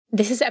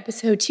This is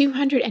episode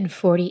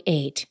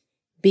 248.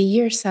 Be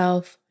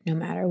yourself, no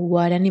matter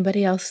what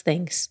anybody else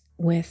thinks,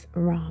 with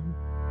Ram.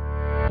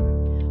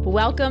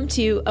 Welcome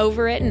to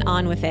Over It and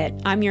On With It.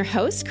 I'm your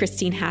host,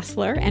 Christine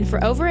Hassler, and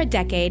for over a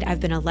decade, I've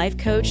been a life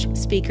coach,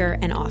 speaker,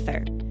 and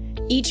author.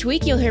 Each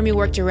week, you'll hear me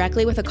work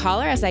directly with a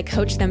caller as I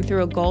coach them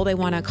through a goal they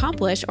want to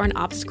accomplish or an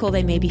obstacle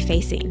they may be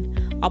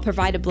facing. I'll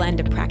provide a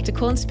blend of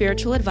practical and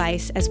spiritual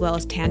advice, as well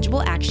as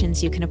tangible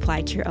actions you can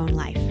apply to your own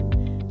life.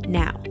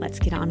 Now, let's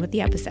get on with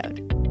the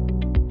episode.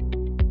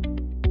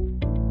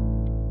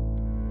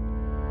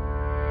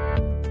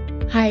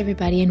 Hi,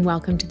 everybody, and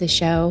welcome to the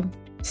show.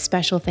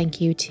 Special thank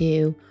you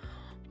to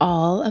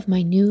all of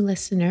my new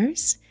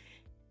listeners.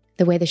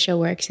 The way the show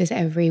works is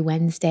every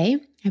Wednesday,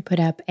 I put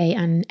up a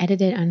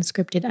unedited,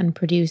 unscripted,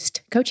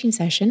 unproduced coaching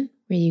session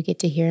where you get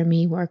to hear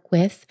me work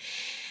with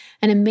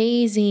an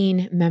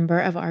amazing member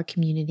of our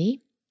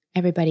community.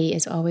 Everybody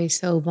is always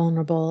so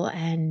vulnerable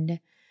and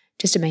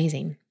just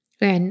amazing.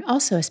 And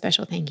also a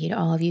special thank you to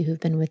all of you who've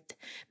been with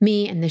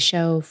me and the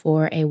show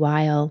for a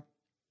while.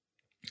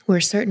 We're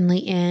certainly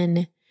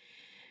in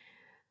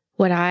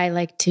what I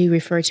like to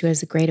refer to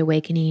as the Great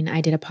Awakening. I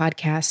did a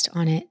podcast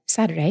on it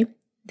Saturday,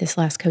 this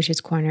last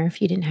Coach's Corner.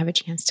 If you didn't have a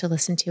chance to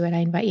listen to it, I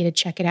invite you to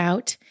check it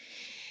out.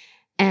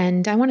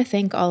 And I want to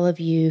thank all of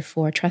you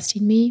for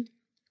trusting me,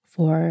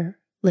 for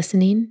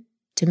listening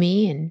to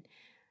me and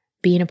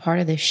being a part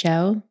of this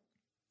show.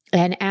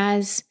 And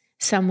as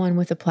someone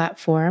with a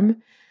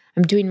platform,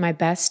 I'm doing my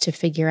best to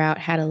figure out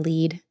how to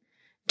lead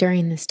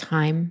during this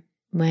time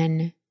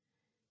when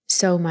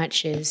so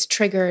much is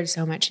triggered,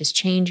 so much is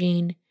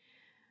changing.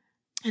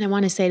 And I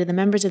want to say to the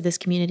members of this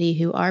community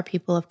who are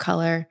people of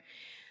color,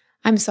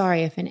 I'm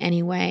sorry if in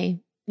any way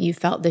you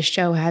felt this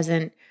show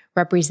hasn't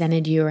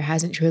represented you or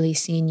hasn't truly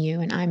seen you,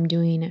 and I'm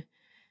doing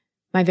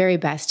my very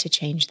best to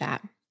change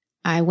that.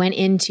 I went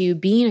into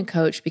being a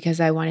coach because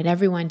I wanted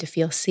everyone to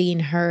feel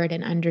seen, heard,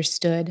 and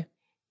understood,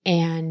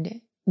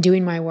 and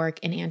doing my work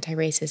in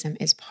anti-racism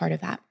is part of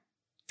that.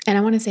 And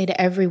I want to say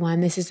to everyone,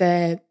 this is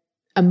an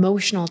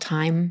emotional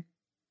time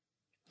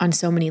on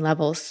so many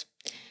levels.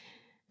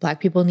 Black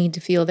people need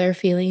to feel their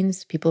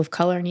feelings. People of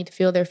color need to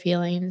feel their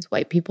feelings.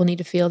 White people need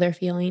to feel their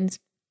feelings.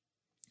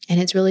 And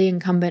it's really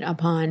incumbent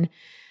upon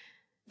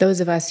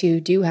those of us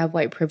who do have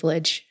white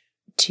privilege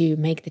to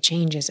make the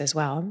changes as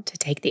well, to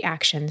take the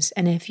actions.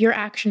 And if your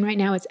action right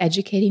now is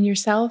educating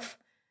yourself,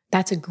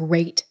 that's a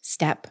great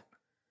step.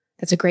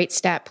 That's a great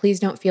step. Please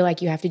don't feel like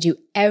you have to do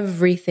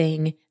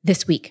everything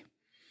this week,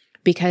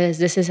 because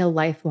this is a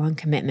lifelong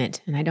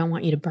commitment and I don't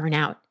want you to burn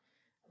out.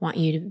 I want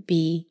you to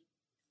be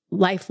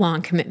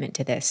lifelong commitment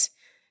to this,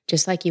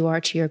 just like you are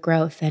to your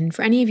growth. And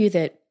for any of you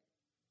that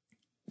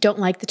don't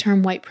like the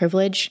term white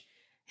privilege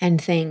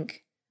and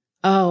think,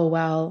 oh,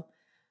 well,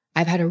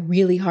 I've had a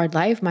really hard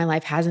life. My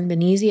life hasn't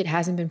been easy. It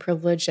hasn't been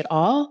privileged at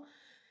all.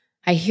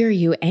 I hear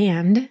you.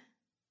 And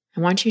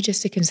I want you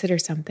just to consider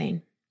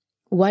something.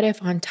 What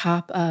if on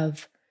top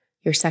of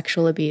your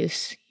sexual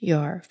abuse,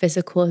 your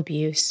physical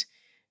abuse,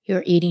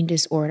 your eating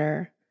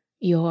disorder,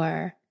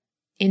 your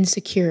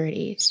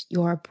insecurities,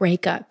 your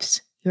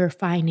breakups, your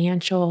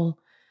financial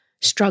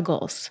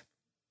struggles,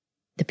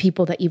 the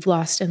people that you've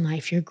lost in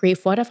life, your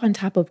grief, what if on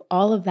top of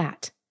all of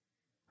that,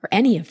 or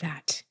any of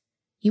that,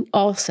 you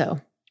also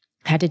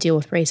had to deal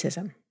with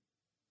racism?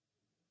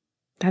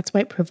 That's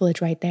white privilege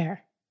right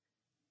there,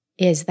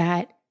 is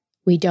that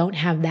we don't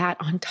have that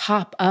on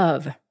top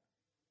of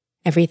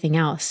everything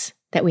else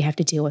that we have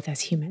to deal with as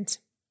humans.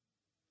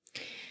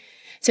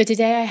 So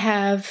today I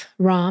have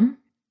Ram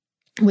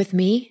with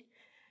me.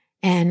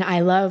 And I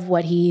love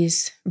what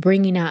he's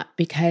bringing up,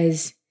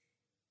 because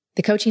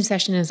the coaching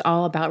session is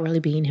all about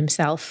really being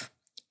himself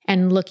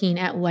and looking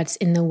at what's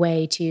in the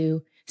way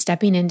to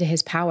stepping into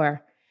his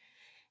power.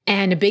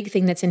 And a big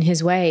thing that's in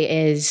his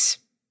way is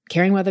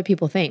caring what other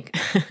people think.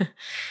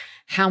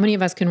 How many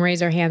of us can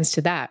raise our hands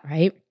to that,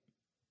 right?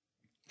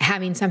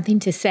 Having something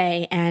to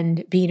say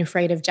and being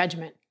afraid of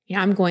judgment. You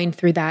know, I'm going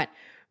through that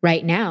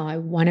right now. I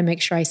want to make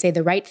sure I say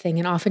the right thing.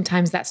 And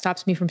oftentimes that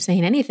stops me from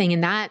saying anything.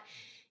 And that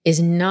is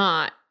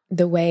not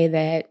the way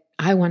that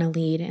I want to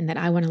lead and that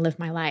I want to live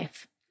my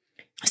life.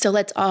 So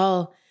let's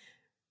all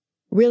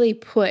really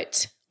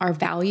put our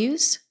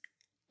values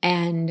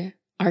and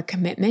our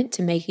commitment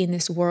to making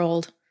this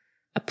world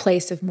a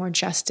place of more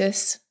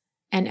justice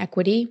and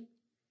equity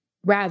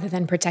rather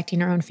than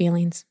protecting our own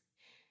feelings.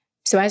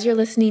 So as you're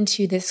listening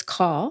to this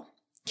call,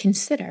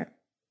 consider,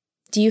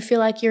 do you feel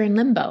like you're in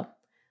limbo?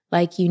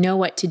 Like you know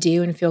what to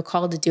do and feel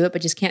called to do it,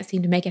 but just can't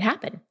seem to make it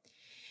happen?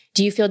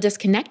 Do you feel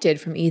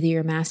disconnected from either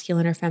your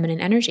masculine or feminine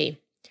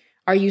energy?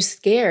 Are you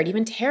scared,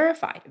 even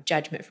terrified of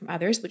judgment from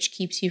others, which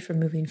keeps you from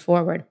moving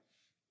forward?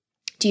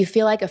 Do you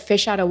feel like a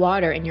fish out of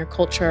water in your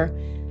culture,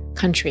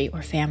 country,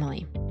 or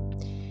family?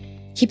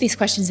 Keep these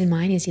questions in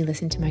mind as you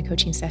listen to my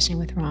coaching session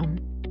with Ram.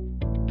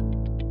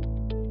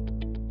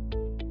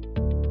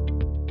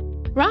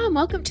 Ram,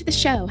 welcome to the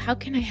show. How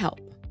can I help?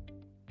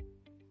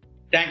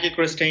 Thank you,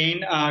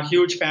 Christine.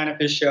 Huge fan of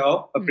this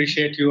show.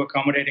 Appreciate you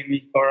accommodating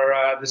me for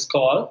this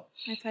call.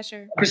 My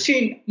pleasure.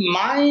 Christine,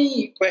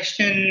 my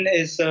question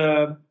is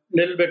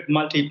little bit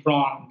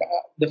multi-pronged.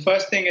 The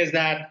first thing is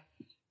that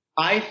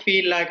I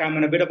feel like I'm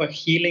in a bit of a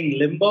healing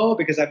limbo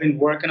because I've been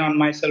working on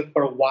myself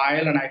for a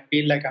while and I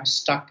feel like I'm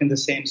stuck in the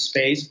same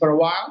space for a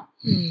while.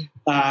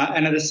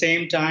 And at the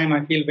same time,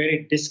 I feel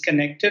very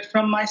disconnected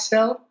from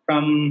myself,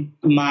 from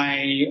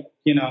my,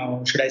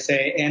 should I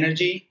say,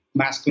 energy,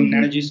 masculine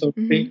energy, so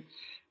to speak.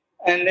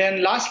 And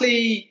then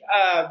lastly,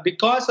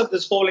 because of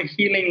this whole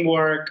healing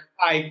work,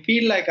 I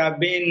feel like I've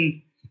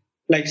been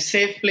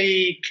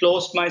safely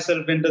closed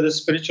myself into the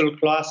spiritual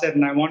closet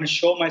and I want to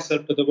show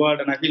myself to the world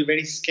and I feel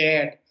very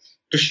scared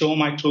to show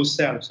my true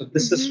self. So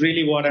this is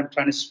really what I'm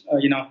trying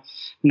to,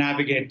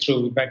 navigate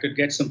through. If I could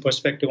get some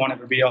perspective on it,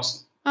 would be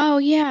awesome. Oh,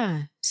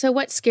 yeah. So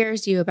what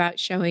scares you about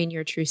showing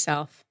your true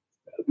self?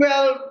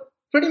 Well,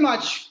 pretty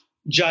much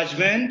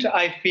judgment.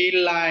 I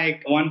feel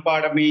like one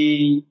part of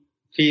me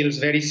feels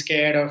very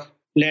scared of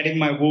letting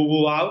my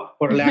woo-woo out,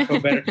 for lack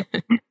of better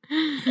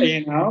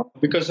term.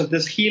 Because of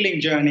this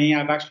healing journey,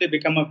 I've actually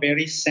become a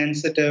very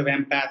sensitive,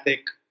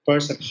 empathic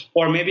person.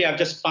 Or maybe I've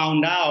just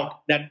found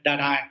out that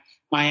I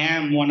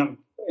am one of,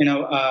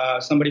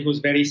 somebody who's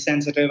very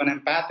sensitive and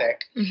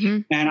empathic.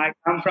 And I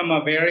come from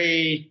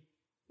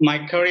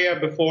my career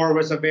before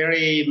was a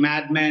very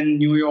Mad Men,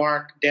 New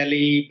York,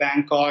 Delhi,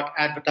 Bangkok,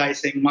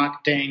 advertising,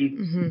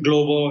 marketing,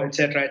 global, et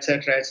cetera,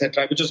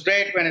 which was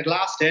great when it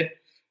lasted.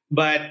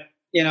 But,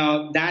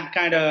 that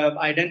kind of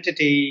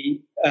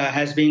identity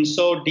has been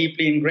so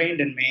deeply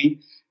ingrained in me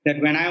that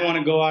when I want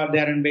to go out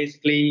there and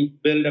basically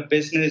build a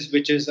business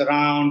which is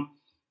around,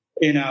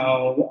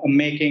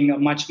 making a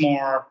much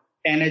more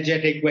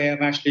energetic way of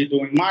actually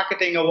doing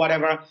marketing or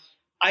whatever,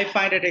 I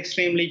find it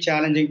extremely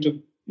challenging to,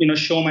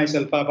 show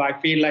myself up. I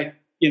feel like,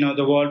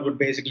 the world would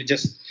basically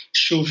just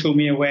shoo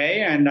me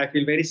away. And I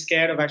feel very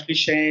scared of actually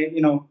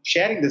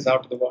sharing this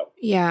out to the world.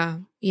 Yeah.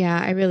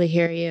 Yeah. I really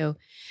hear you.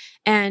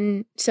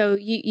 And so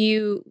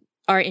you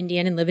are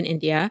Indian and live in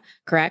India,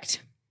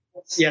 correct?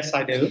 Yes,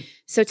 I do.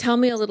 So tell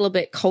me a little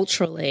bit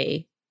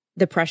culturally,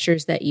 the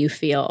pressures that you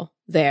feel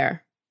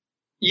there.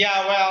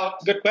 Yeah, well,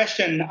 good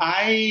question.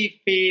 I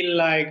feel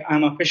like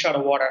I'm a fish out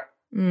of water.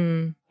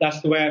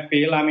 That's the way I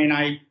feel. I mean,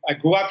 I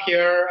grew up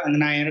here and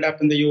then I ended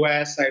up in the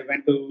US. I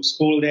went to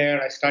school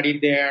there. I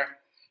studied there.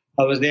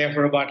 I was there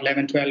for about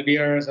 11, 12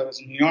 years. I was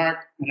in New York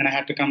and then I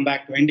had to come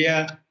back to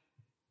India.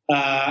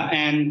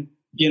 And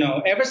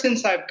ever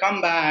since I've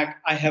come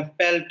back, I have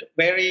felt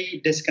very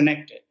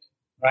disconnected,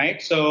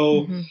 right?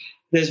 So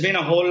there's been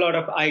a whole lot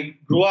of, I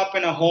grew up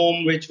in a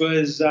home which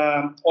was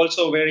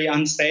also very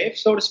unsafe,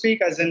 so to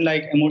speak, as in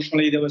like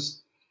emotionally it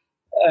was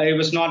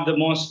not the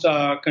most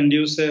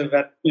conducive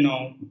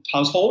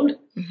household.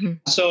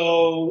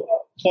 So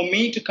for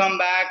me to come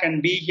back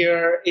and be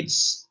here,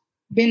 it's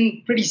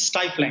been pretty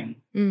stifling.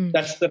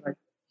 That's the.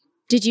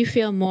 Did you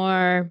feel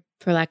more,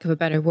 for lack of a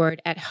better word,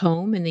 at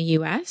home in the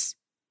US?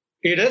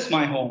 It is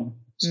my home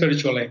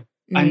spiritually.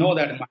 I know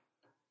that in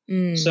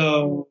my.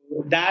 So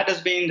that has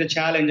been the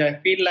challenge. I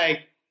feel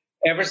like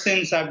ever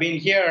since I've been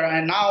here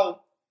and now,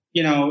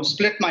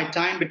 split my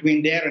time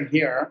between there and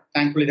here.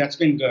 Thankfully, that's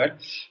been good.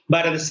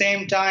 But at the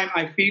same time,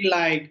 I feel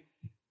like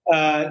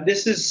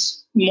this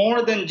is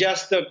more than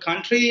just the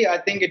country. I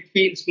think it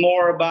feels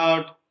more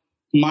about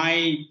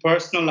my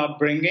personal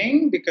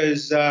upbringing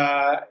because,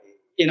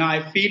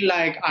 I feel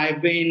like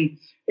I've been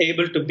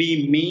able to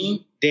be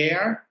me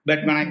there.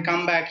 But when I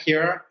come back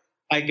here,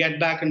 I get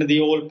back into the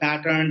old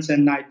patterns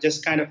and I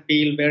just kind of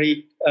feel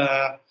very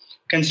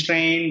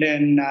constrained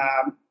and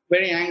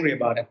very angry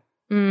about it.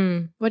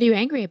 What are you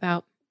angry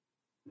about?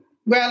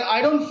 Well,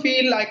 I don't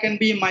feel I can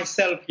be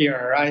myself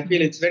here. I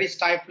feel it's very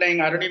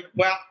stifling. I don't even,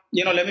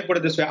 let me put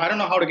it this way. I don't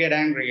know how to get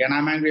angry and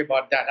I'm angry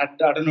about that.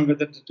 I don't know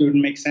whether it would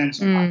make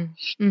sense or not.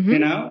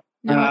 No,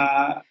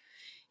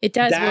 it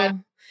does.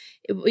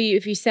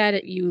 If you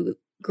said you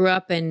grew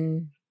up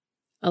in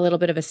a little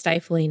bit of a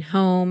stifling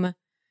home,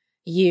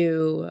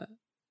 you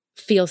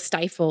feel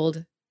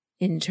stifled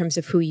in terms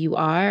of who you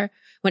are.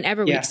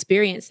 Whenever we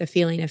experience the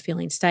feeling of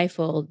feeling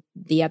stifled,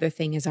 the other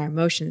thing is our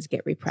emotions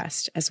get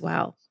repressed as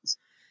well.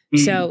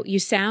 So you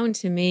sound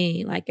to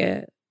me like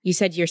you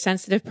said you're a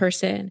sensitive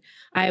person.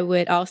 I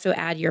would also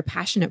add you're a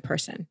passionate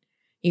person.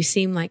 You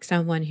seem like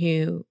someone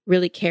who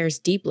really cares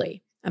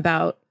deeply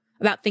about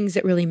things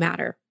that really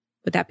matter.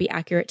 Would that be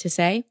accurate to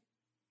say?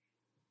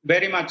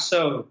 Very much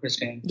so,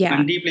 Christine. Yeah.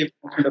 I'm deeply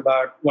passionate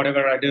about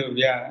whatever I do.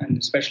 Yeah. And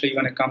especially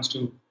when it comes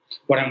to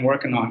what I'm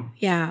working on.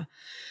 Yeah.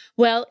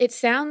 Well, it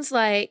sounds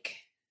like,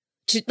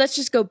 let's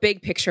just go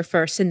big picture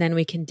first and then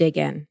we can dig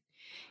in.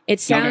 It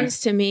sounds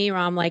to me,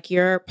 Ram, like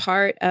you're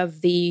part of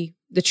the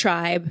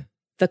tribe,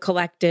 the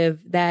collective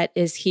that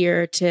is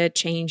here to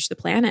change the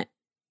planet.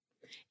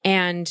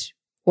 And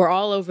we're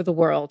all over the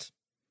world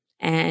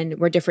and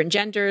we're different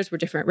genders, we're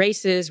different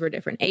races, we're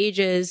different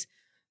ages.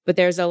 But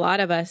there's a lot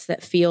of us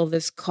that feel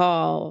this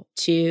call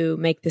to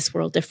make this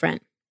world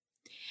different.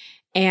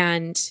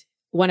 And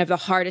one of the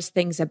hardest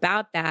things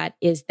about that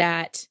is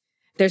that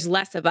there's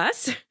less of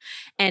us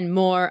and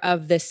more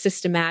of the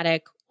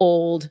systematic,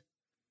 old,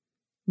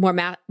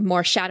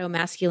 more shadow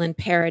masculine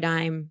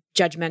paradigm,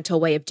 judgmental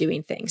way of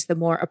doing things, the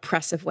more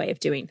oppressive way of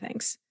doing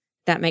things.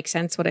 That makes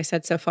sense, what I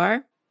said so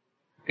far?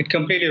 It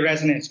completely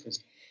resonates with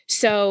me.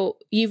 So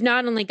you've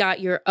not only got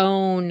your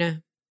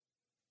own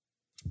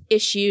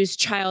issues,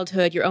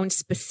 childhood, your own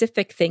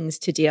specific things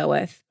to deal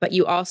with, but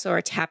you also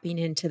are tapping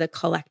into the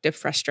collective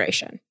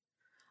frustration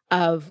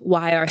of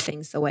why are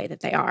things the way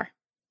that they are.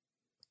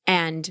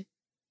 And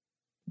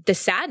the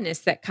sadness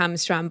that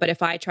comes from, but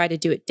if I try to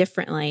do it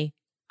differently,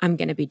 I'm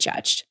going to be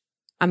judged.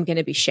 I'm going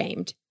to be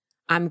shamed.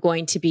 I'm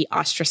going to be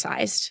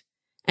ostracized.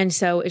 And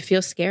so it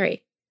feels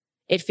scary.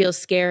 It feels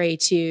scary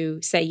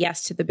to say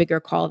yes to the bigger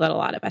call that a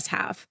lot of us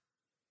have.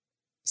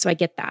 So I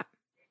get that.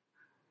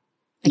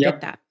 I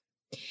get that.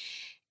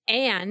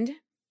 And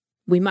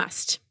we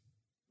must.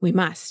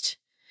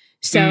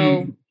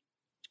 So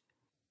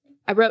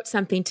I wrote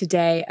something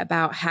today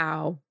about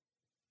how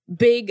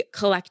big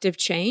collective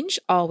change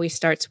always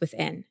starts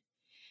within.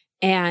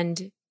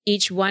 And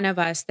each one of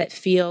us that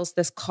feels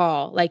this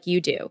call like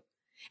you do.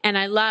 And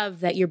I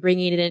love that you're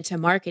bringing it into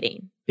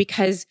marketing,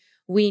 because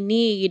we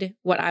need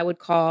what I would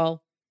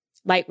call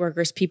light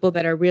workers, people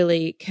that are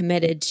really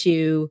committed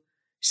to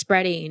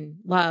spreading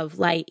love,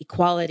 light,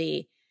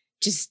 equality,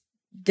 just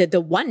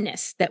the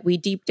oneness that we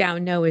deep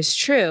down know is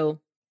true.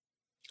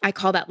 I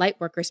call that light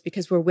workers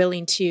because we're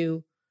willing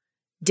to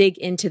dig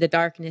into the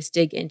darkness,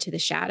 dig into the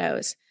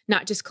shadows,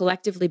 not just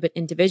collectively, but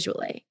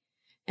individually.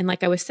 And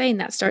like I was saying,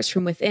 that starts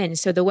from within.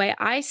 So the way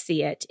I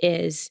see it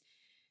is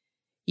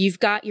you've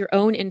got your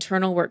own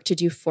internal work to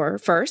do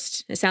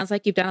first. It sounds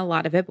like you've done a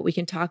lot of it, but we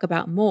can talk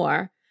about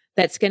more.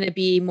 That's going to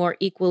be more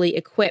equally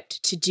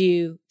equipped to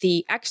do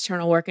the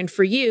external work. And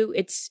for you,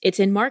 it's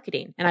in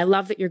marketing. And I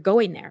love that you're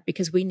going there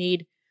because we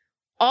need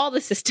all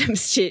the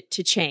systems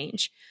to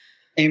change.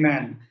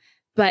 Amen.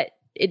 But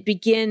it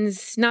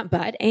begins,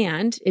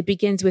 it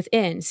begins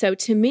within. So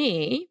to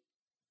me,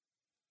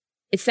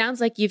 it sounds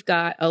like you've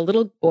got a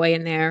little boy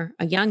in there,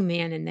 a young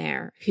man in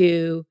there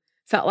who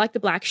felt like the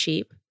black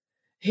sheep,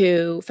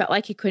 who felt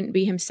like he couldn't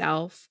be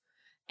himself,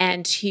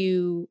 and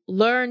who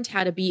learned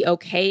how to be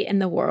okay in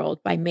the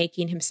world by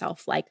making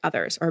himself like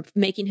others or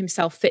making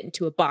himself fit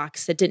into a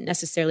box that didn't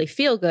necessarily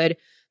feel good,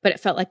 but it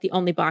felt like the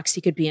only box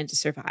he could be in to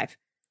survive.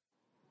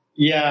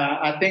 Yeah,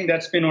 I think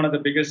that's been one of the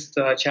biggest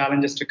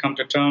challenges to come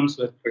to terms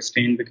with,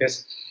 Christine,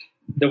 because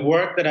the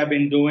work that I've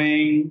been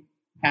doing,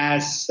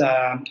 as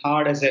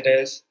hard as it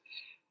has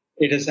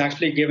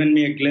actually given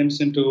me a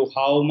glimpse into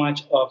how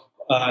much of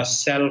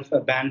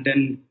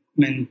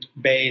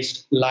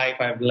self-abandonment-based life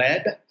I've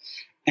led.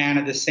 And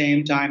at the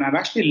same time, I've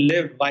actually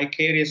lived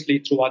vicariously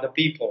through other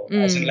people,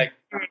 as in like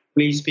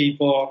please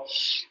people.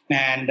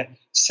 And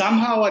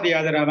somehow or the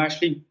other, I've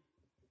actually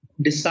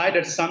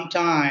decided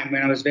sometime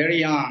when I was very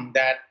young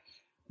that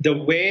the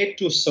way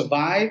to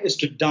survive is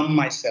to dumb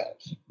myself.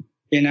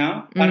 I don't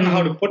know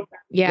how to put that,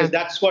 because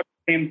that's what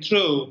came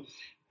through.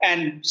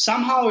 And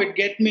somehow it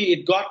got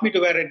me to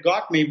where it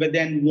got me. But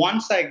then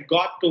once I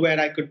got to where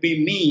I could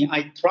be me,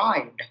 I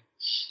thrived,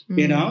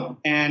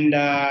 and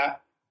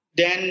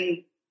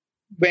then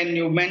when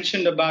you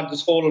mentioned about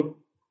this whole,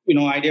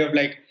 idea of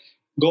like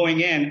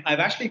going in, I've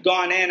actually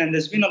gone in and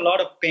there's been a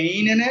lot of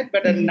pain in it,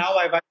 but now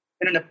I've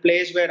been in a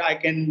place where I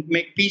can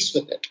make peace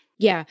with it.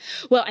 Yeah.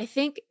 Well, I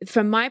think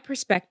from my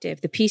perspective,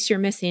 the piece you're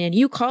missing, and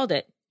you called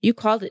it,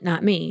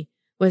 not me,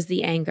 was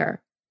the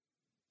anger.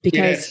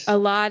 Because a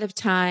lot of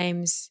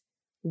times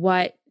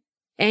what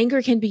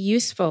anger can be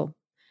useful.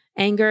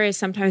 Anger is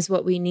sometimes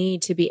what we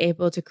need to be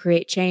able to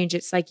create change.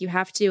 It's like you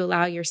have to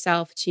allow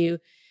yourself to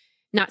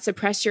not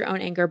suppress your own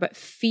anger, but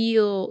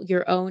feel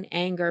your own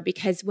anger.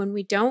 Because when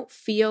we don't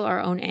feel our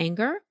own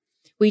anger,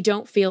 we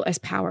don't feel as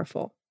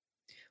powerful.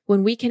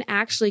 When we can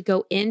actually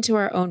go into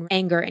our own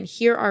anger and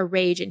hear our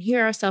rage and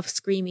hear ourselves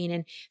screaming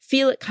and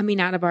feel it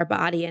coming out of our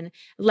body and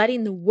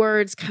letting the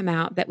words come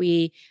out that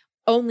we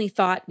only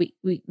thought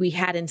we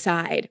had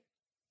inside.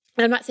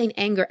 And I'm not saying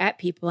anger at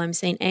people. I'm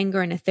saying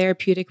anger in a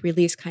therapeutic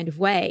release kind of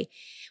way.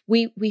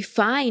 We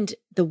find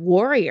the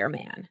warrior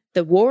man,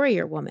 the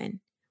warrior woman.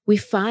 We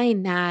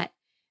find that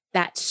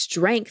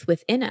strength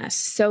within us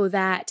so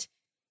that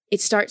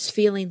it starts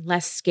feeling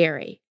less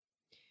scary.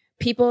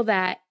 People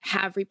that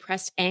have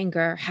repressed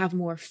anger have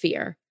more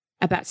fear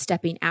about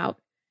stepping out,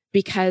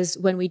 because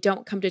when we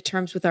don't come to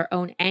terms with our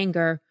own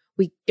anger,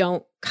 we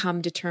don't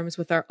come to terms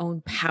with our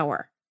own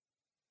power.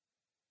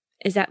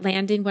 Is that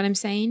landing what I'm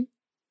saying?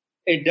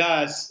 It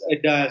does.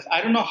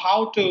 I don't know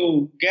how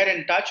to get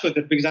in touch with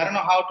it, because I don't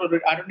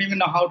even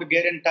know how to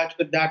get in touch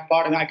with that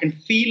part. And I can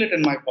feel it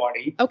in my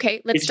body.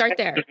 Okay, let's start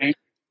there.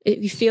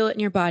 If you feel it in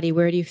your body,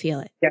 where do you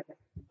feel it? Yeah.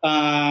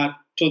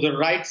 To the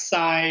right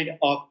side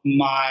of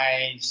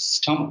my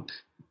stomach.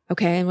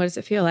 Okay, and what does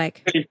it feel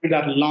like? I feel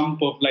that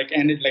lump of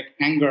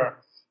anger.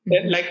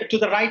 Like to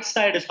the right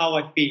side is how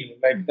I feel.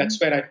 That's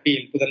where I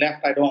feel. To the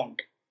left, I don't.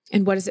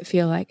 And what does it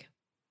feel like?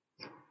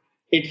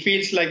 It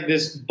feels like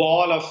this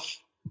ball of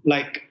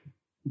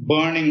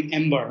burning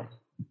ember.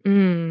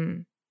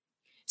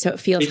 So it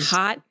feels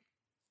hot?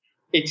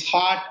 It's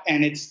hot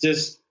and it's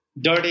just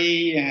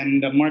dirty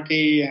and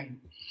murky and,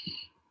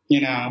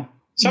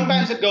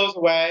 sometimes it goes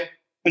away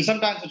and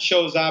sometimes it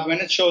shows up. When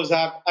it shows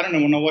up, I don't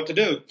even know what to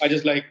do. I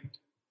just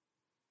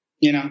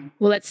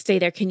Well, let's stay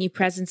there. Can you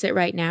presence it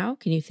right now?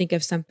 Can you think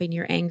of something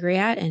you're angry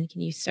at? And can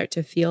you start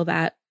to feel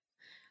that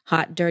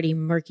hot, dirty,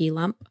 murky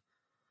lump?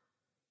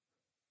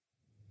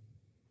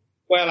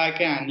 Well, I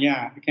can.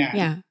 Yeah, I can.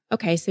 Yeah.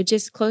 Okay. So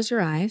just close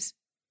your eyes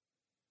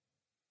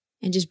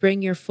and just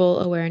bring your full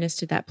awareness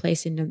to that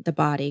place in the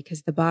body,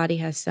 because the body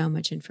has so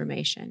much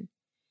information.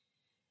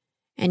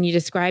 And you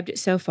described it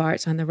so far.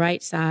 It's on the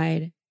right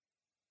side,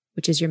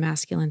 which is your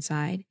masculine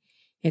side.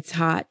 It's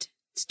hot,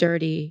 it's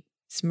dirty,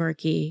 it's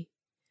murky.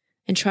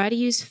 And try to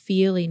use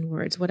feeling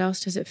words. What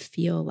else does it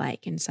feel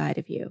like inside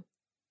of you?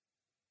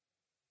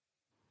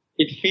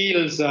 It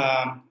feels,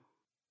 I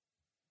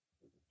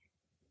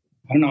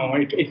don't know,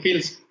 it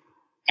feels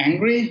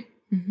angry.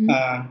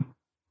 Mm-hmm.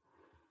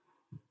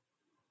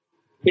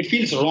 It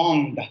feels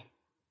wronged.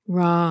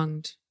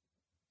 Wronged.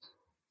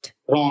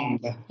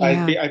 Yeah.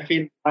 I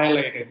feel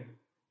violated.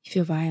 You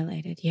feel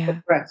violated, yeah.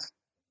 Oppressed.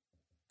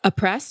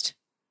 Oppressed?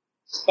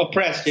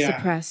 Oppressed, yeah.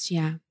 Suppressed,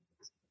 yeah.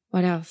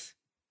 What else?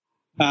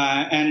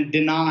 And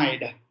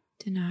denied.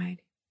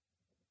 Denied.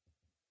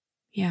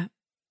 Yeah.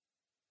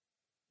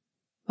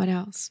 What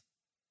else?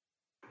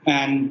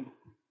 And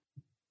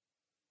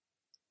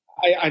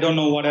I don't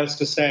know what else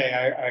to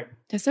say.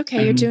 That's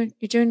okay. You're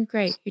doing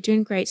great. You're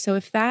doing great. So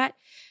if that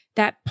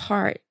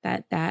part,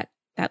 that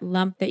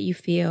lump that you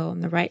feel on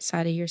the right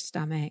side of your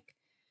stomach,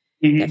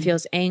 mm-hmm. that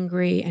feels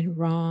angry and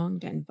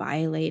wronged and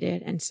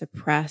violated and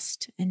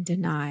suppressed and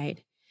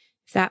denied,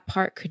 if that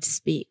part could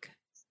speak,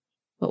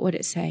 what would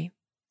it say?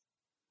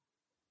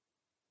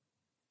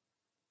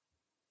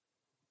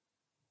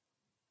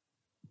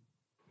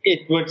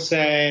 It would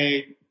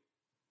say,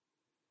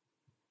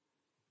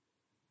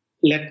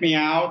 let me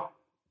out.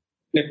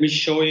 Let me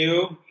show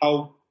you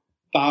how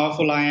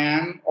powerful I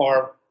am,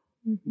 or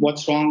mm-hmm.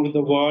 what's wrong with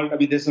the world. I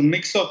mean, there's a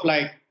mix of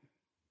like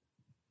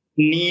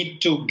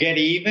need to get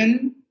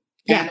even,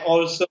 and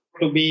also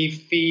to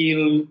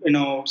feel,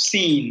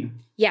 seen.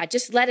 Yeah,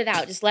 just let it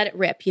out. Just let it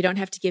rip. You don't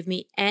have to give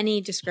me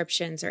any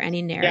descriptions or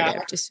any narrative.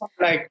 Yeah, just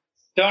like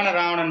turn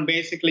around and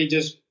basically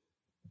just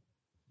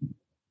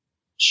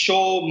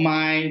show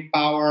my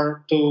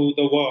power to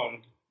the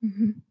world,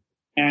 mm-hmm.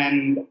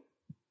 and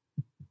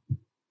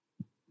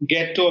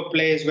get to a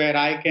place where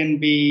I can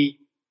be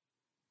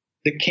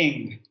the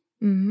king.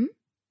 Mm-hmm.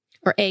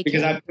 Or a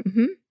because king.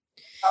 Mm-hmm.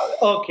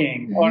 A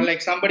king. Mm-hmm. Or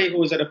like somebody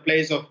who's at a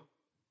place of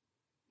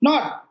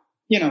not,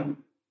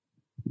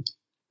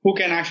 who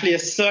can actually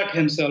assert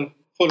himself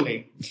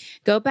fully.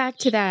 Go back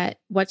to that,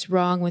 what's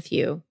wrong with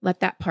you? Let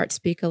that part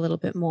speak a little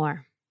bit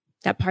more.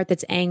 That part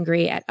that's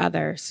angry at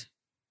others.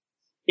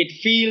 It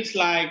feels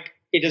like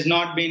it has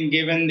not been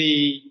given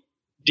the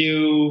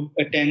due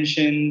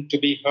attention to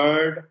be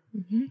heard,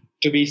 mm-hmm.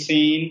 to be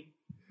seen,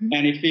 mm-hmm.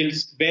 and it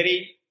feels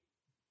very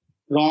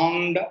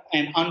wronged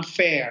and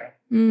unfair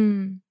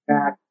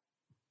that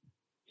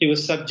he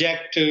was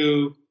subject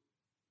to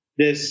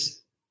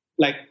this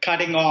like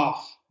cutting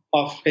off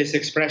of his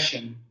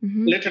expression,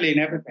 mm-hmm. literally in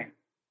everything.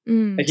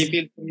 Like he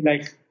feels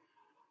like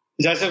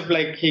it's as if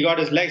like he got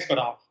his legs cut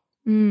off.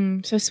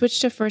 So switch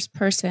to first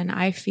person.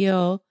 I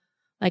feel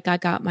like I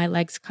got my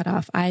legs cut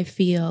off. I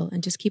feel,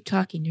 and just keep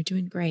talking. You're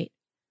doing great.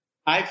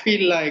 I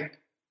feel like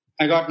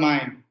I got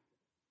mine.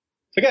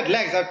 Forget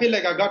legs. I feel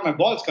like I got my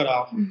balls cut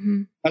off.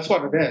 Mm-hmm. That's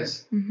what it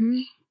is.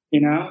 Mm-hmm.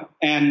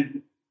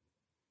 And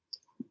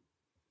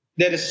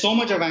there is so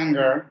much of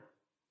anger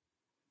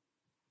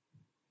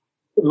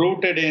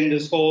rooted in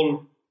this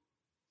whole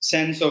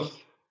sense of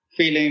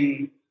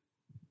feeling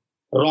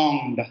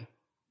wronged.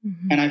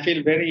 Mm-hmm. And I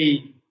feel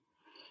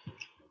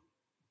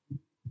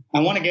I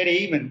want to get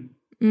even.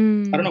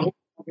 I don't know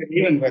who to get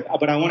even with,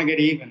 but I want to get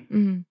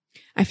even.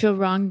 I feel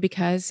wronged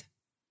because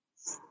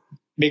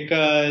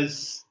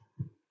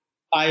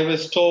I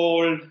was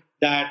told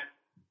that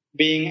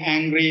being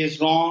angry is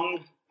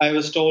wrong. I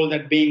was told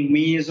that being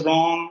me is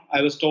wrong.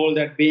 I was told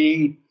that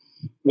being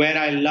where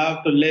I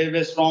love to live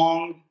is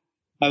wrong.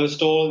 I was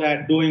told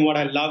that doing what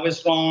I love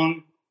is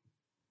wrong.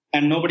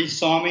 And nobody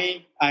saw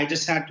me. I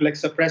just had to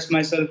suppress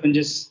myself and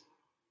just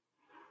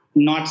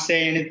not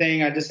say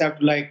anything. I just have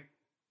to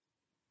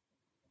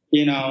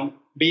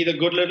be the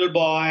good little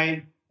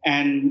boy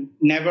and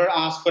never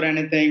ask for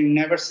anything,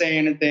 never say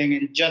anything,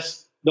 and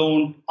just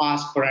don't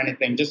ask for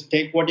anything. Just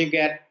take what you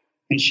get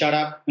and shut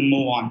up and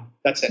move on.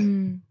 That's it.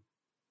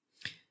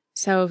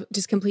 So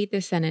just complete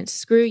this sentence.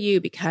 Screw you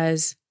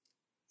because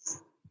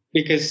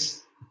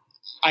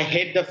I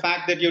hate the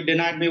fact that you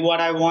denied me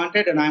what I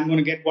wanted, and I'm going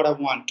to get what I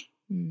want.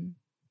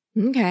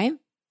 Okay.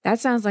 That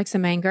sounds like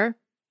some anger.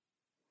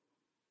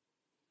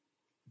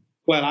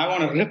 Well, I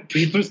want to rip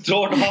people's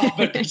throat off,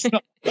 but it's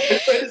not.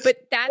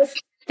 But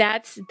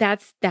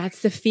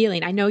that's the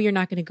feeling. I know you're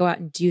not going to go out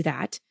and do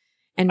that.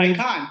 And I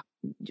can't.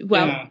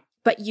 Well,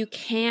 but you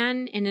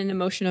can in an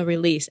emotional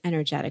release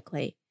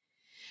energetically.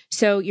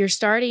 So you're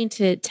starting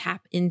to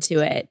tap into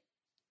it.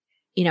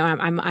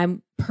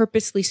 I'm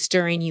purposely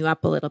stirring you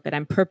up a little bit.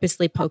 I'm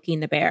purposely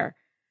poking the bear.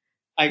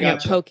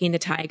 Poking the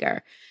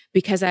tiger,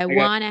 because I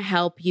want to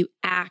help you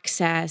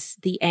access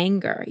the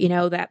anger.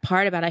 That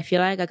part about I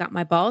feel like I got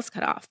my balls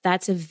cut off.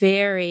 That's a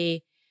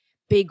very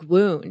big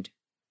wound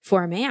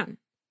for a man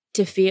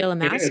to feel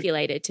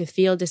emasculated, to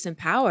feel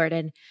disempowered.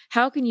 And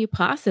how can you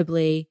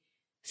possibly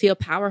feel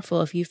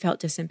powerful if you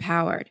felt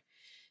disempowered?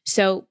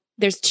 So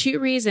there's two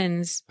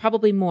reasons,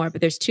 probably more,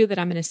 but there's two that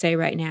I'm going to say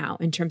right now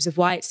in terms of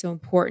why it's so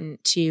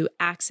important to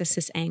access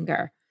this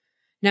anger.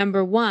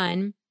 Number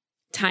one,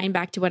 tying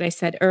back to what I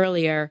said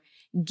earlier,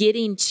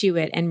 getting to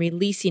it and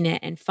releasing it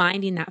and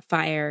finding that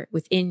fire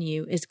within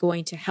you is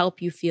going to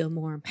help you feel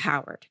more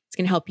empowered. It's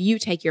going to help you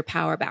take your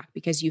power back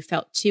because you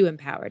felt too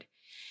empowered.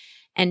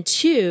 And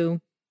two,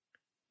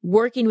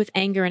 working with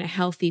anger in a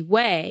healthy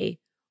way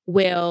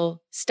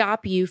will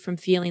stop you from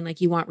feeling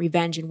like you want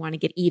revenge and want to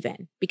get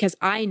even. Because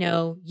I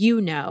know you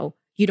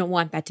don't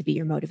want that to be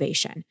your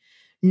motivation.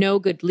 No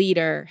good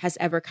leader has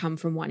ever come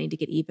from wanting to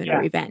get even or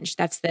revenge.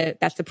 That's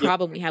the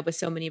problem we have with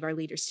so many of our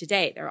leaders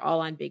today. They're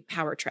all on big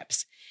power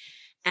trips.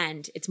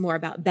 And it's more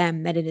about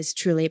them than it is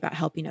truly about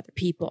helping other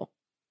people.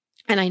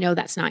 And I know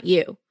that's not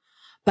you,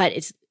 but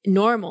it's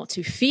normal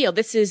to feel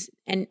this is,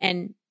 and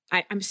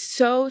I'm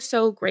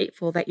so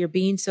grateful that you're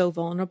being so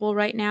vulnerable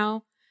right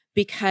now,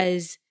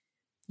 because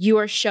you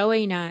are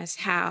showing us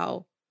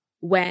how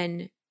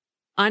when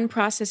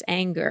unprocessed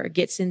anger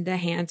gets in the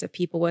hands of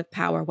people with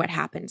power, what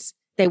happens?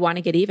 They want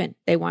to get even.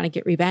 They want to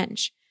get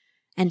revenge.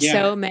 And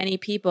so many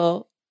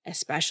people,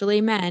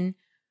 especially men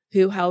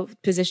who held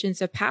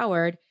positions of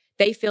power,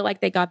 they feel like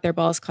they got their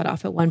balls cut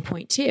off at one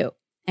point too.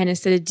 And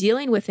instead of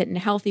dealing with it in a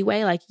healthy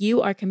way, like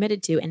you are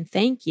committed to, and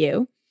thank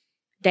you,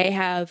 they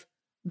have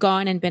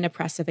gone and been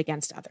oppressive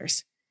against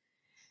others.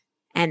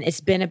 And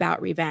it's been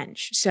about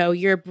revenge. So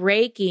you're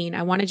breaking,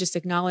 I want to just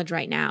acknowledge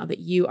right now that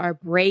you are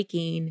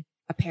breaking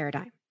a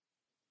paradigm.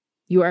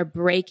 You are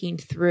breaking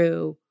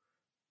through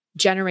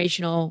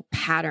generational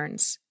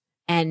patterns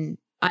and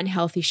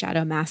unhealthy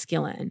shadow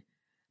masculine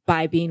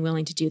by being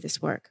willing to do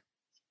this work.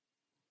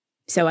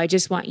 So I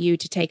just want you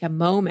to take a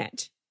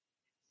moment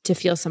to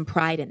feel some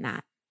pride in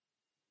that.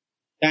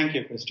 Thank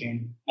you,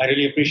 Christine. I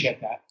really appreciate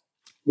that,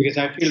 because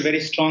I feel very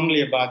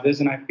strongly about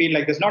this, and I feel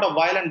like there's not a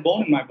violent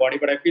bone in my body,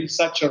 but I feel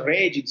such a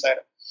rage inside.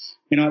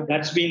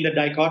 That's been the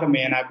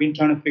dichotomy, and I've been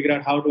trying to figure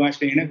out how to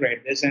actually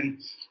integrate this, and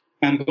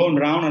I'm going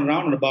round and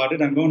round about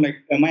it. I'm going like,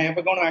 am I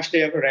ever going to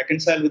actually ever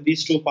reconcile with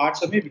these two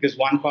parts of me? Because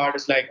one part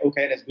is like,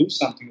 okay, let's do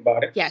something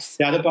about it. Yes.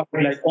 The other part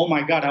is like, oh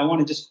my God, I want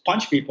to just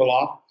punch people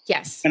off.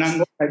 Yes. And I'm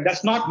going like,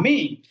 that's not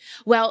me.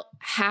 Well,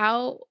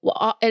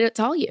 it's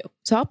all you.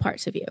 It's all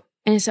parts of you.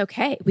 And it's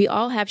okay. We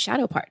all have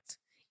shadow parts.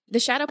 The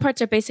shadow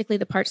parts are basically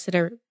the parts that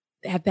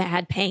have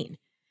had pain.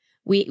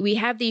 We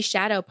have these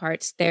shadow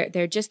parts.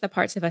 They're just the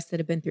parts of us that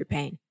have been through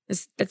pain.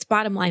 That's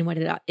bottom line what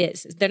it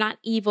is. They're not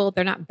evil.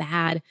 They're not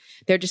bad.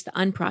 They're just the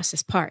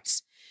unprocessed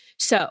parts.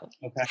 So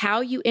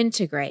how you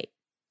integrate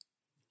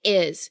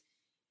is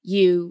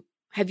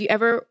have you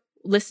ever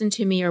listened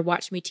to me or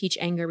watched me teach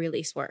anger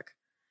release work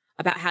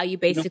about how you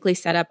basically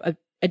set up a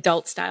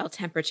adult style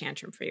temper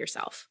tantrum for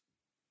yourself?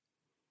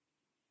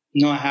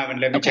 No, I haven't.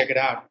 Let me check it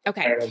out.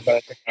 Okay.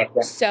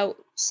 So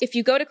if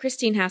you go to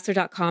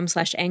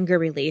christinehassler.com/anger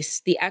release,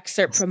 the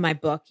excerpt from my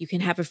book, you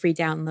can have a free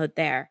download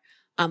there.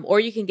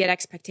 Or you can get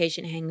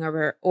Expectation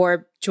Hangover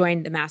or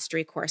join the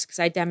mastery course, because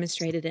I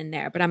demonstrated in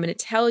there. But I'm going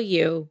to tell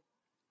you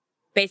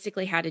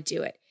basically how to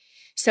do it.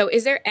 So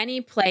is there any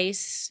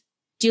place,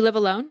 do you live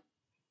alone?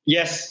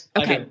 Yes.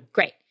 Okay,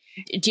 great.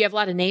 Do you have a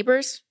lot of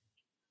neighbors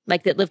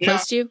like that live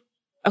close to you?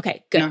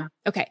 Okay, good. No.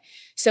 Okay.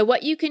 So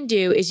what you can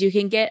do is you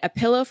can get a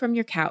pillow from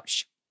your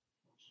couch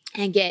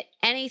and get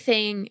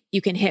anything you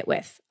can hit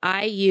with.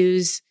 I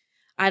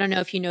don't know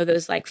if you know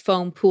those like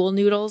foam pool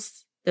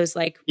noodles. Those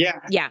like,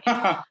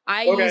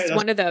 I use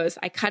one of those.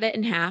 I cut it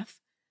in half.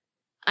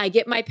 I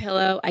get my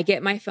pillow, I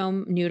get my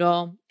foam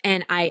noodle,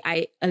 and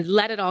I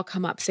let it all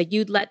come up. So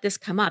you'd let this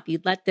come up.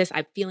 You'd let this,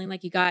 I'm feeling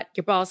like you got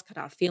your balls cut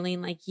off,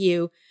 feeling like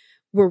you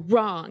were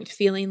wronged,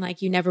 feeling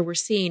like you never were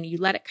seen. You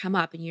let it come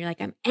up and you're like,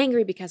 I'm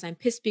angry because I'm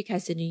pissed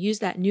because, and you use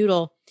that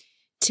noodle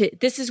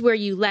this is where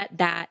you let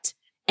that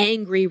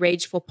angry,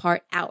 rageful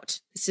part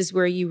out. This is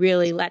where you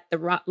really let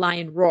the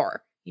lion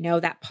roar.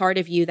 That part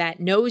of you that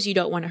knows you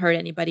don't want to hurt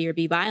anybody or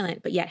be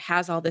violent, but yet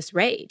has all this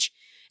rage.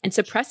 And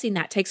suppressing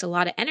that takes a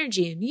lot of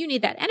energy, and you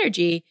need that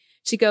energy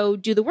to go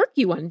do the work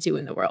you want to do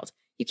in the world.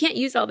 You can't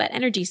use all that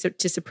energy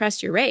to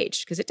suppress your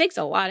rage, because it takes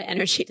a lot of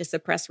energy to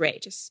suppress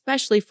rage,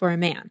 especially for a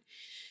man.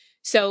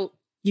 So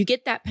you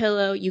get that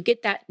pillow, you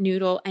get that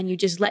noodle, and you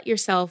just let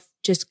yourself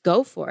just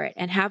go for it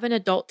and have an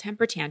adult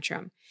temper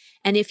tantrum.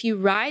 And if you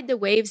ride the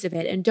waves of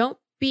it, and don't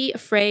be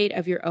afraid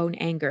of your own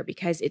anger,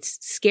 because it's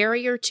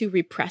scarier to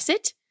repress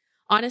it.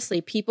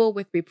 Honestly, people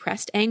with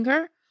repressed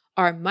anger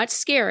are much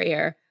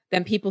scarier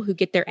than people who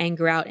get their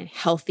anger out in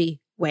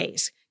healthy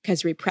ways,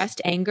 because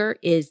repressed anger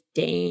is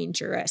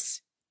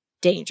dangerous.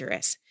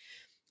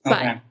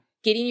 But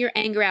getting your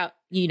anger out,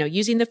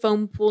 using the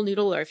foam pool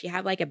noodle, or if you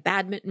have like a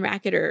badminton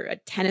racket or a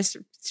tennis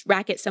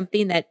racket,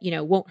 something that,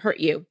 won't hurt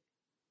you,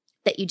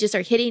 that you just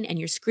are hitting and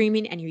you're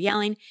screaming and you're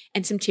yelling,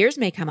 and some tears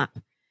may come up.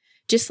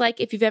 Just like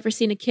if you've ever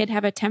seen a kid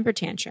have a temper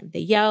tantrum, they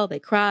yell, they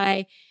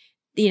cry,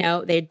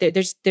 they're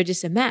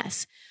just a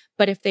mess.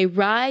 But if they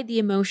ride the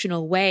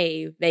emotional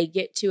wave, they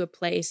get to a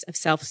place of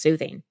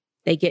self-soothing.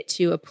 They get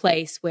to a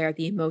place where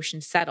the emotion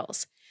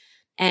settles.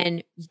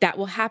 And that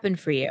will happen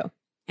for you.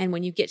 And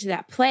when you get to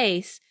that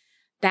place,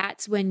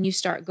 that's when you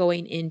start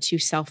going into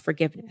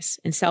self-forgiveness.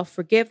 And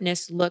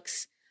self-forgiveness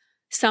looks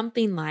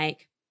something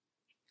like,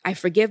 I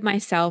forgive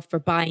myself for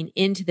buying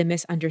into the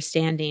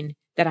misunderstanding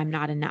that I'm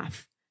not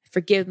enough. I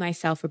forgive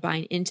myself for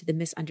buying into the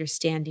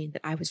misunderstanding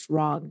that I was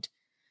wronged,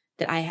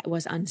 that I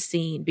was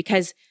unseen.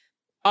 Because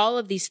all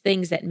of these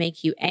things that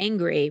make you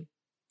angry,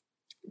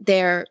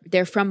 they're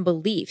from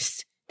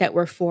beliefs that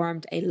were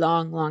formed a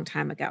long, long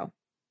time ago.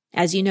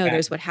 As you know,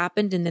 there's what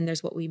happened and then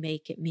there's what we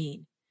make it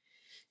mean.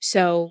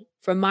 So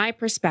from my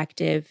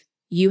perspective,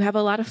 you have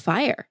a lot of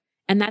fire,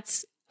 and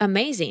that's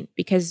amazing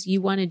because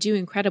you want to do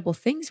incredible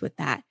things with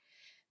that.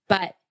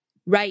 But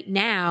right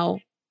now,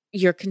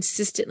 you're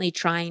consistently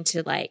trying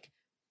to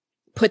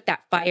put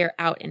that fire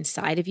out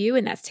inside of you,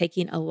 and that's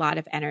taking a lot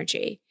of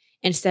energy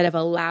instead of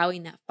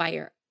allowing that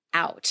fire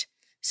out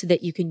so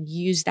that you can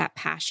use that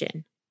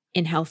passion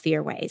in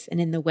healthier ways and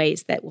in the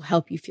ways that will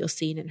help you feel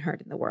seen and heard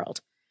in the world.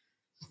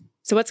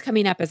 So what's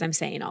coming up as I'm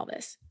saying all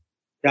this?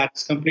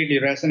 That's completely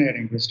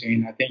resonating,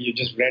 Christine. I think you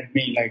just read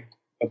me like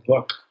a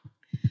book.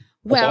 That's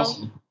well,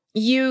 awesome.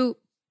 you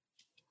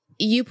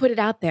put it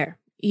out there.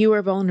 You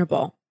are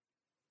vulnerable.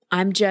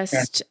 I'm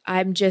just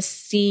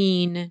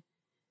seeing,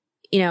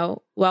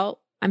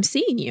 I'm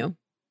seeing you.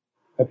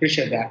 I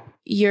appreciate that.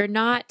 You're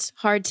not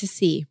hard to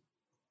see.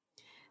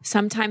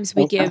 Sometimes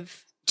we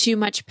give too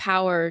much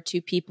power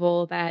to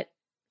people that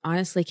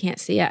honestly can't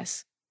see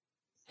us.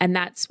 And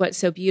that's what's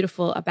so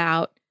beautiful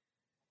about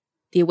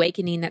the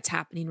awakening that's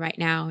happening right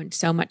now, and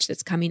so much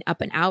that's coming up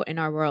and out in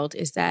our world,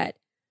 is that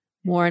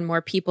more and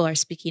more people are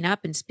speaking up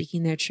and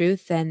speaking their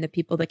truth, and the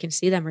people that can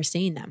see them are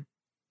seeing them.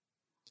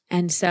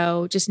 And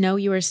so just know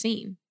you are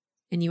seen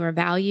and you are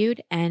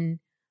valued. And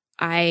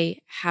I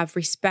have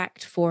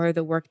respect for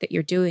the work that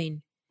you're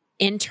doing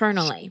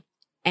internally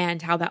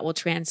and how that will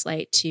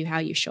translate to how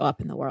you show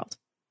up in the world.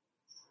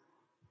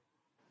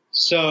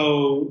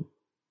 So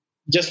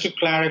just to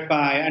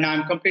clarify, and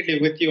I'm completely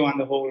with you on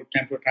the whole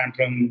temper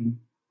tantrum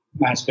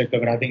aspect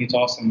of it. I think it's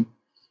awesome.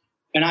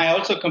 And I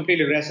also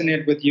completely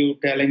resonate with you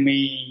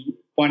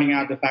pointing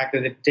out the fact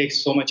that it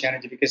takes so much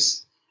energy,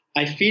 because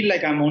I feel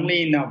like I'm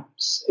only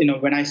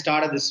when I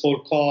started this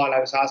whole call, I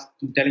was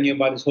telling you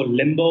about this whole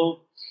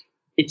limbo.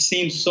 It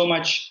seems so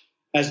much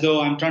as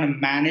though I'm trying to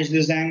manage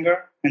this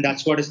anger, and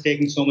that's what is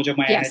taking so much of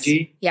my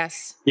energy.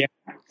 Yes. Yeah.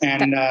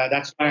 And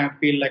that's why I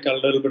feel like a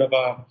little bit of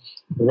a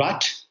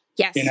rut.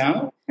 Yes.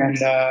 And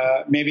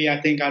maybe I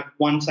think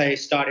once I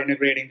start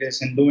integrating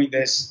this and doing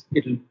this,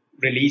 it'll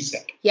release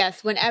it.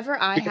 Yes. Whenever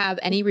I have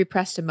any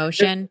repressed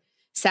emotion,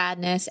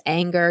 sadness,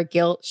 anger,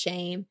 guilt,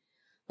 shame,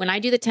 when I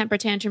do the temper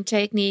tantrum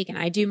technique and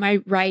I do my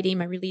writing,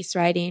 my release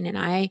writing, and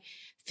I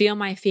feel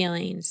my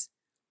feelings,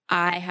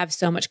 I have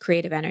so much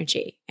creative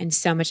energy and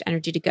so much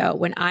energy to go.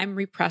 When I'm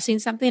repressing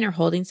something or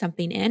holding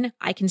something in,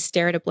 I can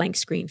stare at a blank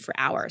screen for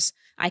hours.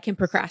 I can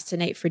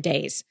procrastinate for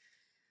days.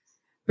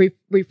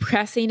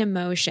 Repressing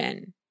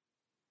emotion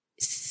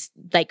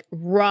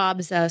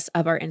robs us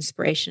of our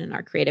inspiration and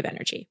our creative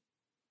energy.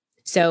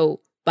 So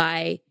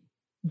by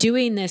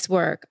doing this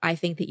work, I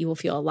think that you will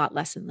feel a lot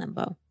less in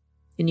limbo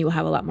and you will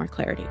have a lot more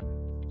clarity.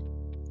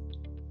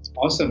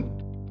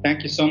 Awesome.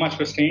 Thank you so much,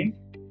 Christine.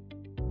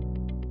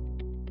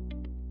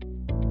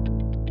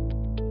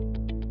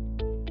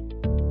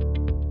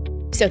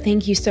 So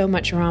thank you so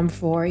much, Ram,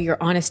 for your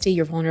honesty,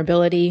 your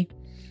vulnerability.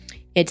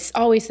 It's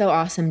always so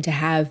awesome to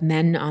have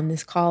men on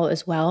this call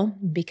as well,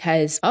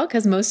 because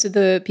most of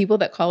the people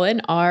that call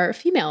in are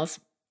females.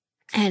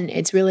 And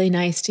it's really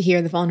nice to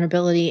hear the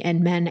vulnerability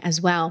in men as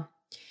well.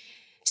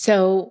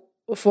 So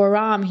for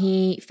Ram,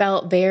 he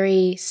felt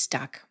very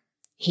stuck.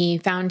 He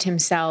found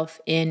himself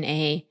in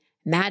a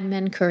Mad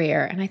Men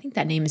career. And I think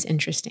that name is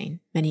interesting.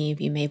 Many of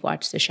you may have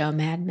watched the show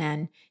Mad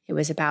Men. It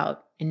was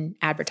about in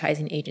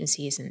advertising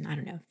agencies in,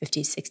 50s,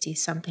 60s,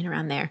 something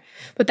around there.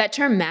 But that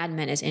term Mad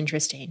Men is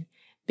interesting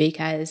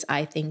because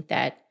I think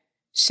that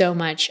so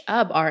much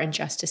of our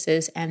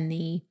injustices and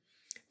the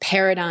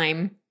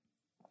paradigm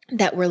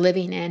that we're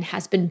living in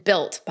has been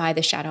built by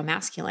the shadow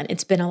masculine.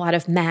 It's been a lot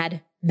of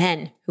mad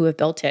men who have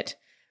built it,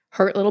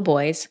 hurt little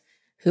boys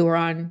who are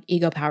on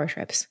ego power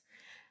trips.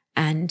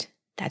 And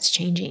that's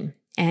changing.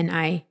 And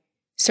I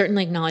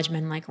certainly acknowledge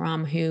men like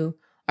Ram who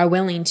are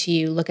willing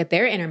to look at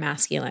their inner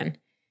masculine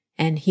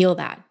and heal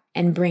that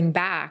and bring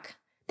back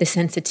the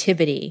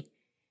sensitivity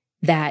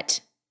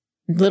that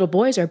little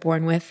boys are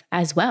born with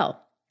as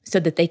well, so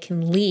that they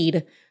can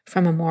lead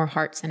from a more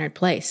heart-centered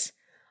place.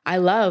 I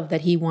love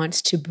that he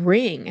wants to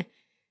bring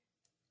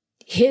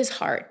his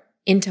heart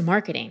into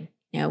marketing.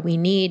 We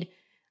need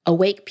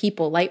awake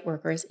people, light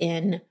workers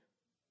in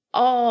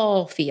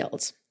all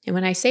fields. And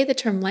when I say the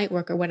term light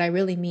worker, what I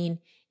really mean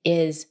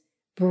is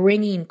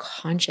bringing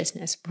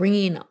consciousness,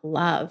 bringing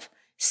love,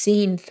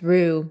 seeing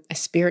through a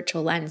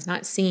spiritual lens,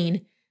 not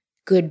seeing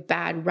good,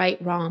 bad,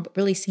 right, wrong, but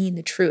really seeing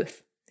the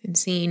truth and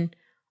seeing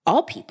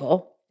all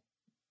people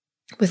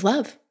with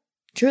love,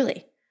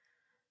 truly.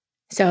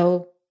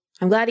 So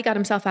I'm glad he got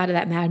himself out of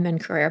that Mad Men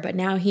career, but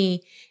now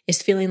he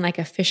is feeling like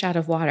a fish out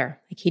of water.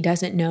 Like he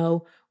doesn't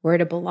know where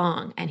to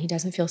belong and he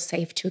doesn't feel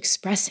safe to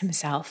express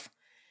himself.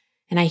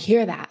 And I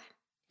hear that.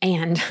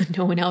 And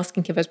no one else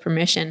can give us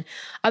permission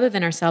other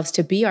than ourselves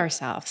to be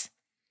ourselves.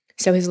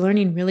 So his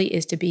learning really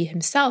is to be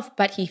himself,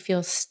 but he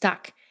feels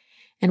stuck.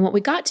 And what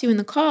we got to in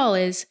the call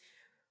is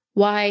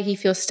why he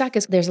feels stuck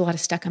is there's a lot of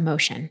stuck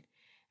emotion.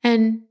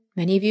 And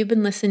many of you have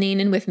been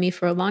listening and with me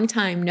for a long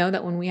time know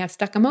that when we have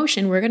stuck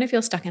emotion, we're going to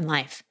feel stuck in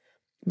life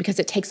because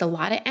it takes a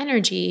lot of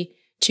energy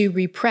to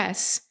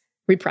repress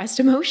repressed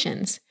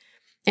emotions.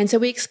 And so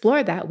we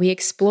explored that. We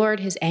explored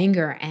his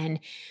anger and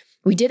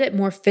we did it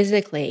more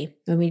physically.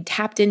 When we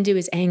tapped into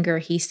his anger,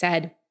 he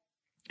said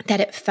that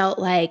it felt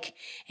like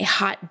a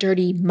hot,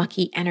 dirty,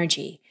 mucky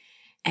energy.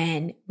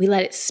 And we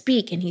let it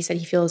speak. And he said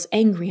he feels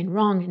angry and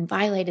wronged and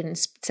violated and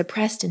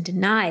suppressed and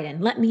denied.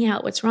 And let me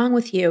out. What's wrong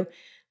with you?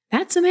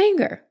 That's some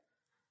anger.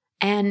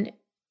 And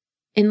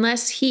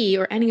unless he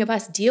or any of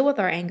us deal with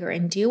our anger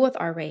and deal with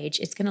our rage,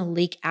 it's going to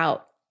leak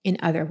out in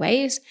other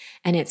ways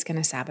and it's going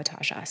to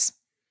sabotage us.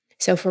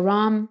 So for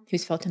Ram,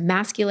 who's felt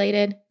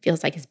emasculated,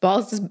 feels like his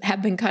balls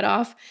have been cut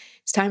off,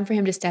 it's time for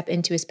him to step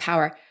into his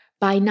power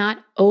by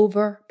not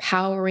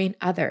overpowering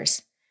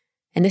others.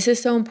 And this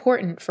is so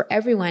important for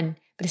everyone,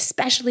 but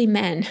especially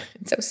men.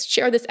 So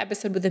share this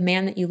episode with the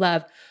man that you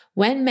love.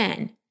 When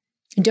men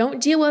don't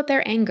deal with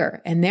their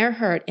anger and their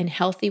hurt in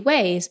healthy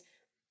ways,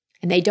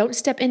 and they don't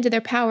step into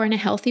their power in a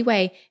healthy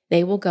way,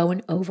 they will go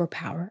and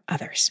overpower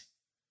others.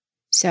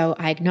 So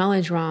I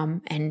acknowledge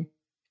Ram and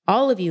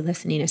all of you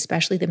listening,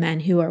 especially the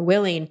men who are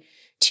willing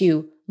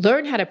to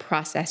learn how to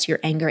process your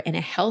anger in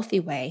a healthy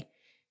way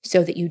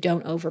so that you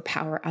don't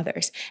overpower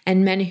others.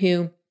 And men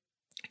who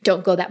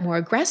don't go that more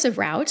aggressive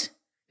route,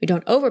 who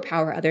don't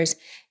overpower others,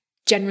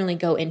 generally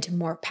go into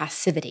more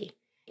passivity.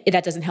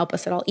 That doesn't help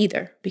us at all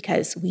either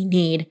because we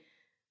need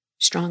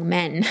strong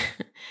men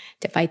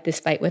to fight this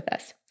fight with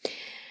us.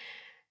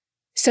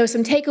 So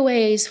some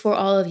takeaways for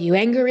all of you.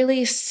 Anger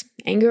release,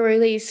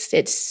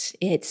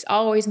 it's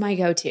always my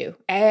go-to.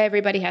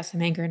 Everybody has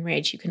some anger and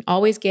rage. You can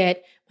always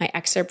get my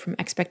excerpt from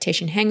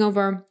Expectation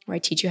Hangover, where I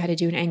teach you how to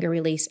do an anger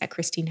release at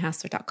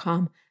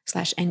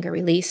christinehassler.com/anger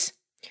release.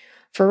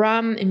 For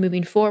Ram, in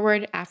moving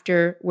forward,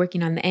 after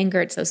working on the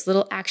anger, it's those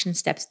little action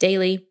steps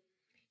daily.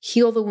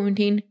 Heal the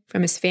wounding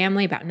from his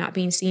family about not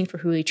being seen for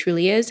who he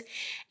truly is,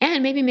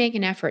 and maybe make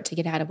an effort to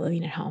get out of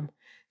living at home.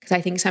 Because I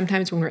think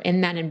sometimes when we're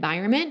in that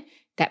environment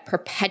that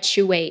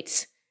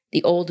perpetuates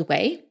the old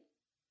way,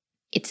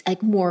 it's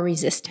like more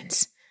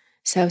resistance.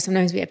 So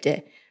sometimes we have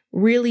to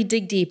really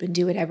dig deep and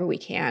do whatever we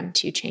can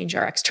to change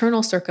our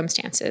external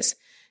circumstances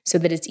so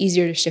that it's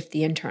easier to shift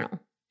the internal.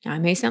 Now,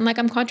 it may sound like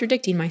I'm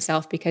contradicting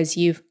myself because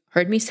you've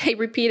heard me say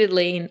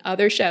repeatedly in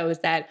other shows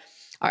that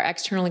our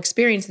external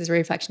experience is a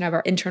reflection of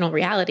our internal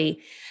reality.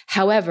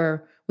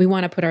 However, we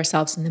want to put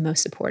ourselves in the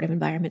most supportive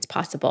environments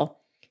possible.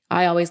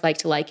 I always like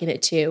to liken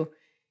it to,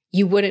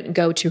 you wouldn't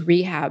go to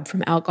rehab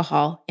from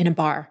alcohol in a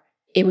bar.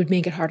 It would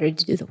make it harder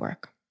to do the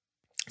work.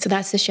 So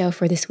that's the show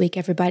for this week,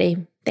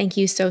 everybody. Thank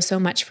you so, so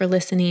much for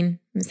listening.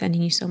 I'm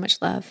sending you so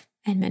much love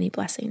and many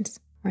blessings.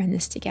 We're in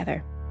this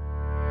together.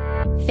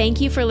 Thank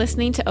you for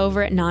listening to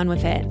Over It and On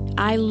With It.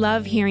 I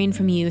love hearing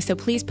from you, so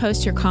please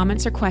post your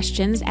comments or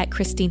questions at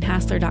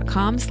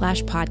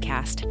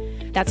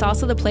christinehassler.com/podcast. That's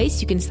also the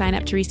place you can sign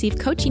up to receive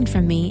coaching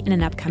from me in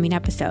an upcoming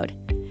episode.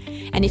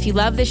 And if you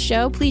love this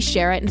show, please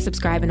share it and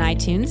subscribe in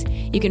iTunes.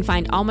 You can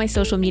find all my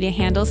social media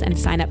handles and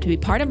sign up to be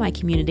part of my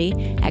community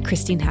at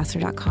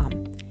christinehassler.com.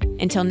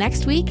 Until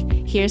next week,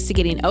 here's to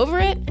getting over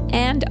it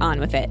and on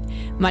with it.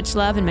 Much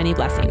love and many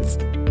blessings.